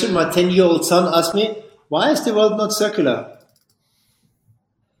 Great question. My 10-year-old son asked me, why is the world not circular?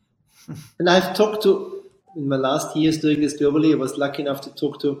 And I've talked to, in my last years doing this globally, I was lucky enough to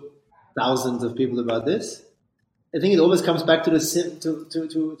talk to thousands of people about this. I think it always comes back to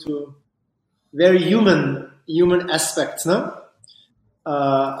to very human aspects. No,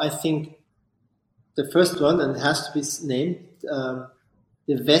 I think the first one, and it has to be named, the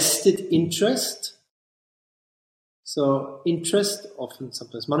vested interest. So interest, often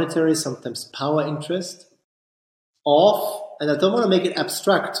sometimes monetary, sometimes power interest, of, and I don't want to make it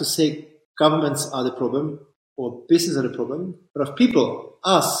abstract to say governments are the problem or business are the problem, but of people,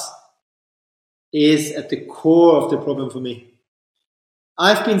 us, is at the core of the problem for me.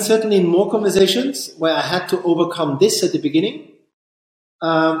 I've been certainly in more conversations where I had to overcome this at the beginning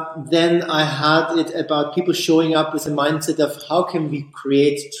than I had it about people showing up with a mindset of how can we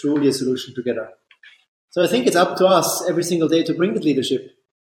create truly a solution together. So I think it's up to us every single day to bring that leadership.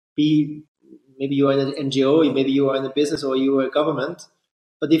 Maybe you are in an NGO, maybe you are in a business, or you are a government.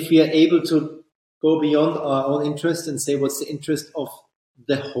 But if we are able to go beyond our own interest and say what's the interest of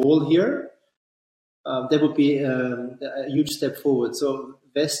the whole here, that would be a huge step forward. So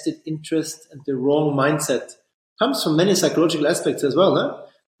vested interest and the wrong mindset comes from many psychological aspects as well. No?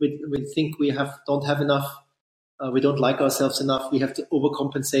 We think we don't have enough, we don't like ourselves enough, we have to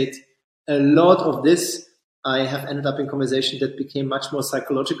overcompensate. A lot of this, I have ended up in conversation that became much more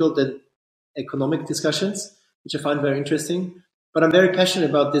psychological than economic discussions, which I find very interesting. But I'm very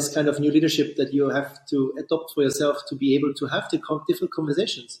passionate about this kind of new leadership that you have to adopt for yourself to be able to have the difficult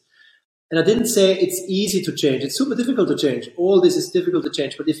conversations. And I didn't say it's easy to change. It's super difficult to change. All this is difficult to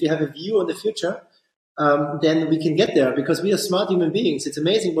change. But if you have a view on the future, then we can get there because we are smart human beings. It's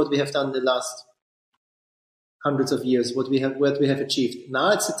amazing what we have done in the last hundreds of years, what we have achieved.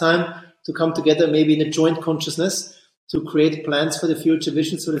 Now it's the time to come together, maybe in a joint consciousness, to create plans for the future,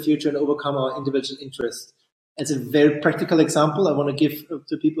 visions for the future, and overcome our individual interests. As a very practical example, I want to give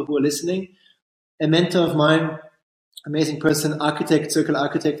to people who are listening. A mentor of mine, amazing person, architect, circular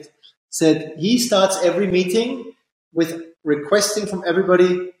architect, said he starts every meeting with requesting from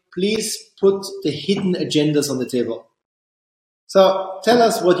everybody, please put the hidden agendas on the table. So tell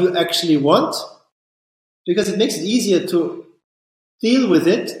us what you actually want, because it makes it easier to deal with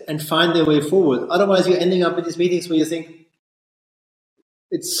it and find their way forward. Otherwise, you're ending up in these meetings where you think,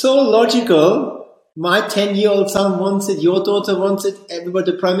 it's so logical. My 10-year-old son wants it. Your daughter wants it.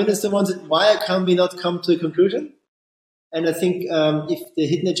 Everybody, the prime minister wants it. Why can we not come to a conclusion? And I think if the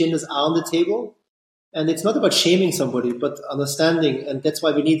hidden agendas are on the table, and it's not about shaming somebody, but understanding. And that's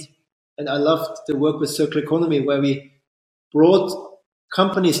why we need, and I loved the work with circular economy, where we brought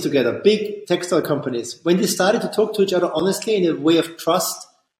companies together, big textile companies. When they started to talk to each other honestly in a way of trust,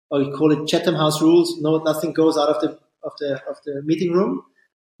 or we call it Chatham House rules, nothing goes out of the meeting room.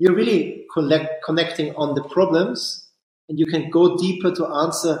 You're really connecting on the problems, and you can go deeper to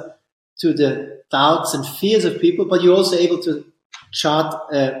answer to the doubts and fears of people, but you're also able to chart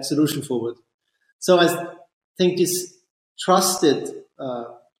a solution forward. So I think these trusted,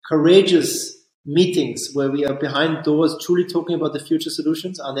 courageous meetings where we are behind doors truly talking about the future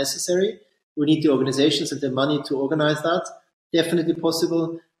solutions are necessary. We need the organizations and the money to organize that. Definitely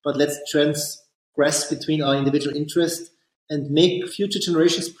possible, but let's transgress between our individual interests and make future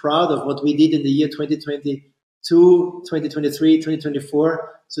generations proud of what we did in the year 2022, 2023, 2024,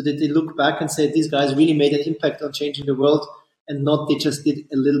 so that they look back and say, these guys really made an impact on changing the world, and not they just did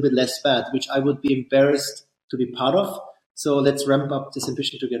a little bit less bad, which I would be embarrassed to be part of. So let's ramp up this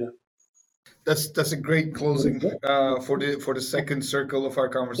ambition together. That's a great closing for the second circle of our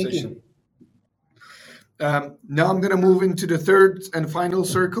conversation. Now I'm going to move into the third and final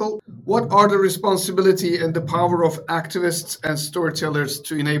circle. What are the responsibility and the power of activists and storytellers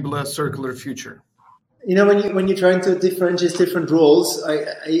to enable a circular future? You know, when you're trying to differentiate different roles,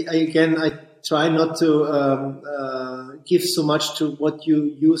 I try not to give so much to what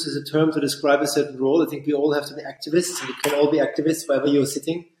you use as a term to describe a certain role. I think we all have to be activists, and we can all be activists wherever you're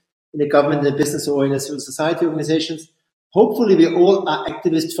sitting, in a government, in a business, or in a civil society organizations. Hopefully, we all are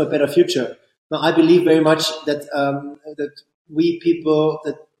activists for a better future. Now, I believe very much that that we people,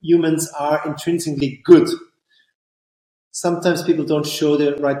 that humans are intrinsically good. Sometimes people don't show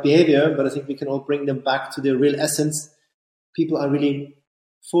the right behavior, but I think we can all bring them back to their real essence. People are really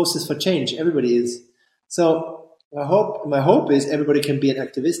forces for change. Everybody is. So my hope is everybody can be an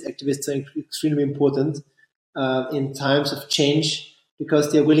activist. Activists are extremely important in times of change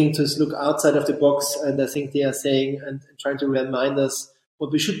because they're willing to look outside of the box, and I think they are saying and trying to remind us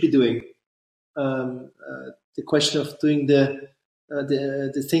what we should be doing. The question of doing the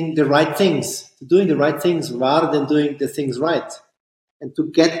right things, doing the right things rather than doing the things right, and to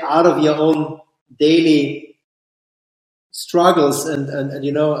get out of your own daily struggles and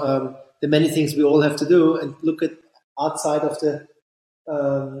the many things we all have to do, and look at outside of the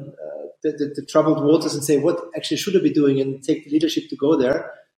troubled waters and say, what actually should I be doing, and take the leadership to go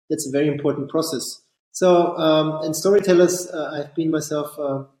there. That's a very important process. So, and storytellers, I've been myself,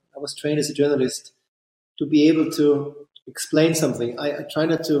 I was trained as a journalist to be able to explain something. I try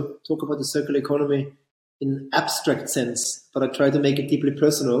not to talk about the circular economy in abstract sense, but I try to make it deeply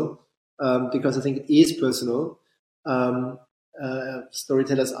personal because I think it is personal.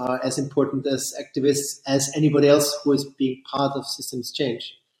 Storytellers are as important as activists as anybody else who is being part of systems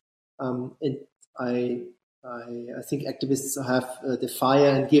change. I think activists have the fire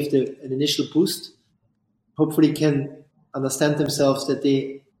and give an initial boost. Hopefully can understand themselves that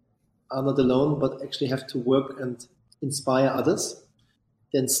they are not alone, but actually have to work and inspire others.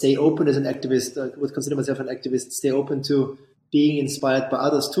 Then stay open as an activist. I would consider myself an activist. Stay open to being inspired by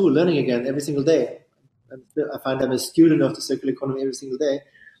others too, learning again every single day. I find I'm a student of the circular economy every single day.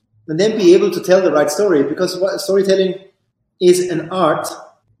 And then be able to tell the right story, because storytelling is an art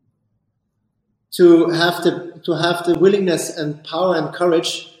to have the willingness and power and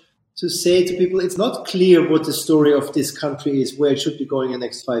courage to say to people, it's not clear what the story of this country is, where it should be going in the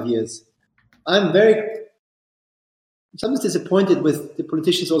next 5 years. I'm sometimes disappointed with the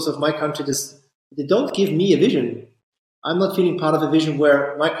politicians also of my country. They don't give me a vision. I'm not feeling part of a vision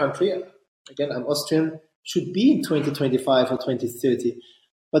where my country, again, I'm Austrian, should be in 2025 or 2030.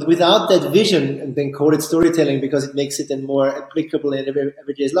 But without that vision, and then call it storytelling because it makes it then more applicable in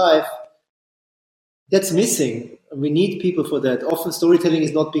everyday's life, that's missing. We need people for that. Often storytelling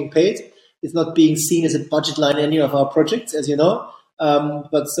is not being paid. It's not being seen as a budget line in any of our projects, as you know.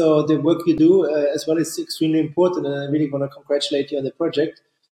 But so the work you do as well is extremely important, and I really want to congratulate you on the project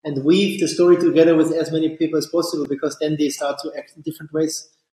and weave the story together with as many people as possible, because then they start to act in different ways.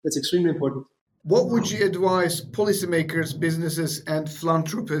 That's extremely important. What would you advise policymakers, businesses, and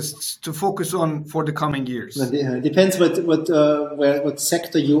philanthropists to focus on for the coming years? It depends what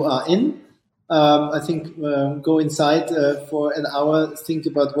sector you are in. I think go inside for an hour, think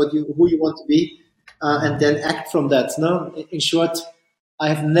about who you want to be, and then act from that. No, in short, I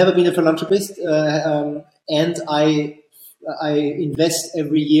have never been a philanthropist, and I invest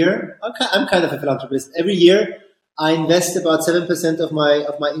every year. I'm kind of a philanthropist. Every year, I invest about 7% of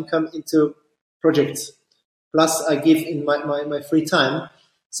my income into projects. Plus, I give in my free time.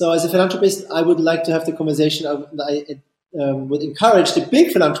 So, as a philanthropist, I would like to have the conversation. I would encourage the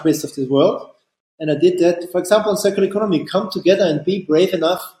big philanthropists of the world. And I did that, for example, in circular economy, come together and be brave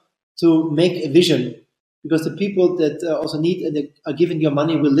enough to make a vision, because the people that also need and are giving your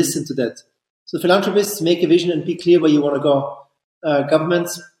money will listen to that. So philanthropists, make a vision and be clear where you want to go.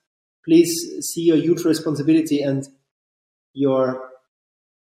 Governments, please see your huge responsibility, and you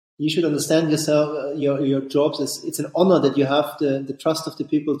should understand yourself, your jobs. It's an honor that you have the trust of the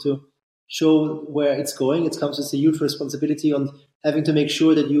people to show where it's going. It comes with a huge responsibility on having to make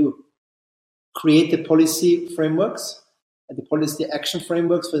sure that you create the policy frameworks and the policy action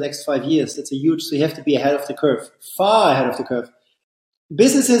frameworks for the next 5 years. That's so you have to be ahead of the curve, far ahead of the curve.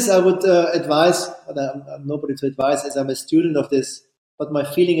 Businesses, I would advise, but I'm nobody to advise as I'm a student of this, but my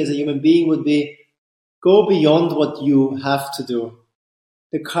feeling as a human being would be, go beyond what you have to do.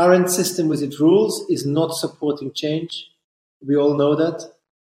 The current system with its rules is not supporting change. We all know that.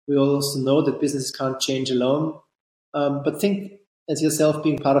 We also know that businesses can't change alone. But think as yourself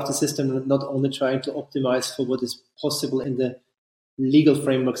being part of the system and not only trying to optimize for what is possible in the legal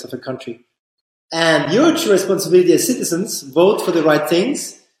frameworks of a country. And huge responsibility as citizens, vote for the right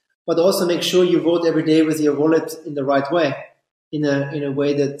things, but also make sure you vote every day with your wallet in the right way, in a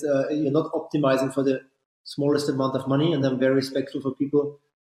way that you're not optimizing for the smallest amount of money. And I'm very respectful for people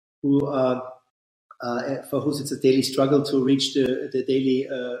who for whom it's a daily struggle to reach the daily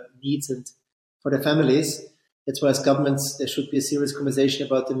needs and for their families. That's why as governments, there should be a serious conversation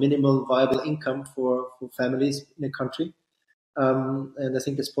about the minimal viable income for families in a country. And I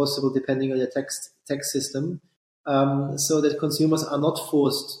think it's possible depending on your tax system, so that consumers are not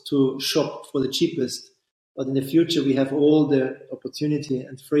forced to shop for the cheapest. But in the future, we have all the opportunity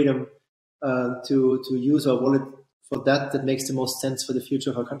and freedom to use our wallet for that makes the most sense for the future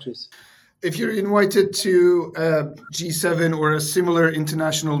of our countries. If you're invited to G7 or a similar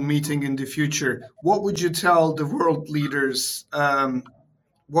international meeting in the future, what would you tell the world leaders?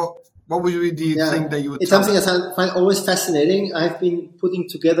 What would be the thing that you would It's tell something them? I find always fascinating. I've been putting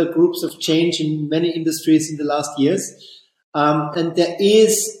together groups of change in many industries in the last years. And there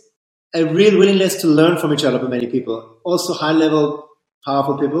is a real willingness to learn from each other by many people. Also high-level,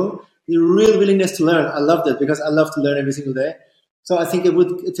 powerful people. The real willingness to learn. I love that because I love to learn every single day. So I think I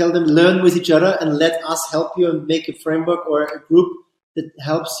would tell them, learn with each other and let us help you and make a framework or a group that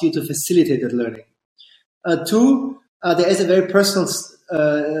helps you to facilitate that learning. Two, there is a very personal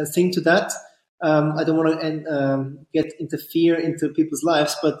thing to that. I don't want to interfere into people's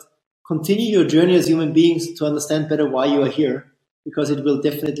lives, but continue your journey as human beings to understand better why you are here, because it will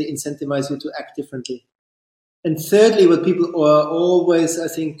definitely incentivize you to act differently. And thirdly, what people are always, I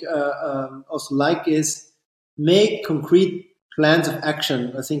think, also like is make concrete plans of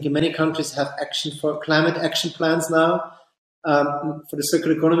action. I think in many countries have climate action plans now. For the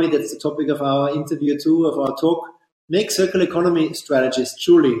circular economy, that's the topic of our interview too, of our talk. Make circular economy strategies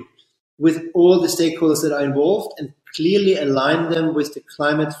truly with all the stakeholders that are involved and clearly align them with the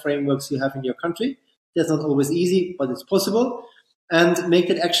climate frameworks you have in your country. That's not always easy, but it's possible. And make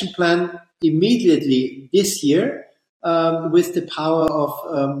that action plan immediately this year with the power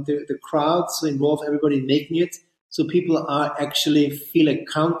of the crowds to involve everybody in making it, so people are actually feel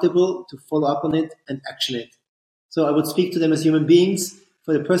accountable to follow up on it and action it. So I would speak to them as human beings.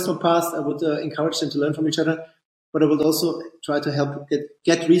 For the personal past, I would encourage them to learn from each other, but I would also try to help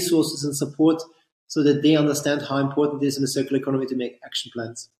get resources and support so that they understand how important it is in the circular economy to make action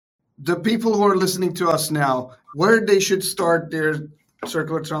plans. The people who are listening to us now, where they should start their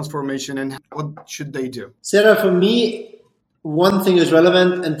circular transformation and what should they do? Sarah, for me, one thing is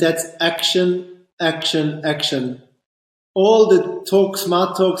relevant, and that's action, action, action. All the talk,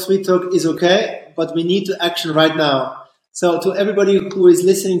 smart talk, sweet talk is okay, but we need to action right now. So to everybody who is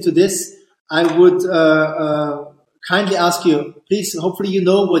listening to this, I would kindly ask you, please, hopefully you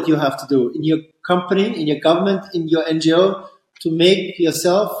know what you have to do in your company, in your government, in your NGO to make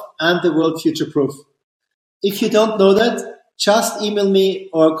yourself and the world future-proof. If you don't know that, just email me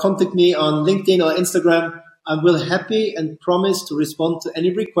or contact me on LinkedIn or Instagram. I will happy and promise to respond to any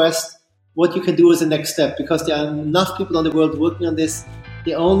request what you can do as a next step, because there are enough people in the world working on this.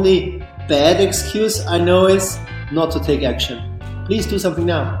 The only bad excuse I know is not to take action. Please do something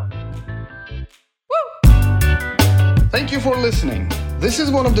now. Thank you for listening. This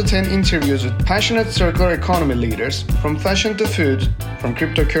is one of the 10 interviews with passionate circular economy leaders, from fashion to food, from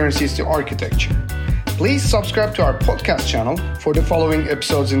cryptocurrencies to architecture. Please subscribe to our podcast channel for the following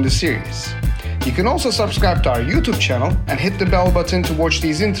episodes in the series. You can also subscribe to our YouTube channel and hit the bell button to watch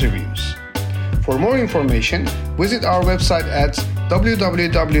these interviews. For more information, visit our website at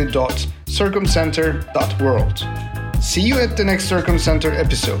www.circumcenter.world. See you at the next Circumcenter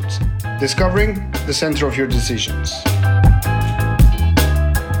episode, discovering the center of your decisions.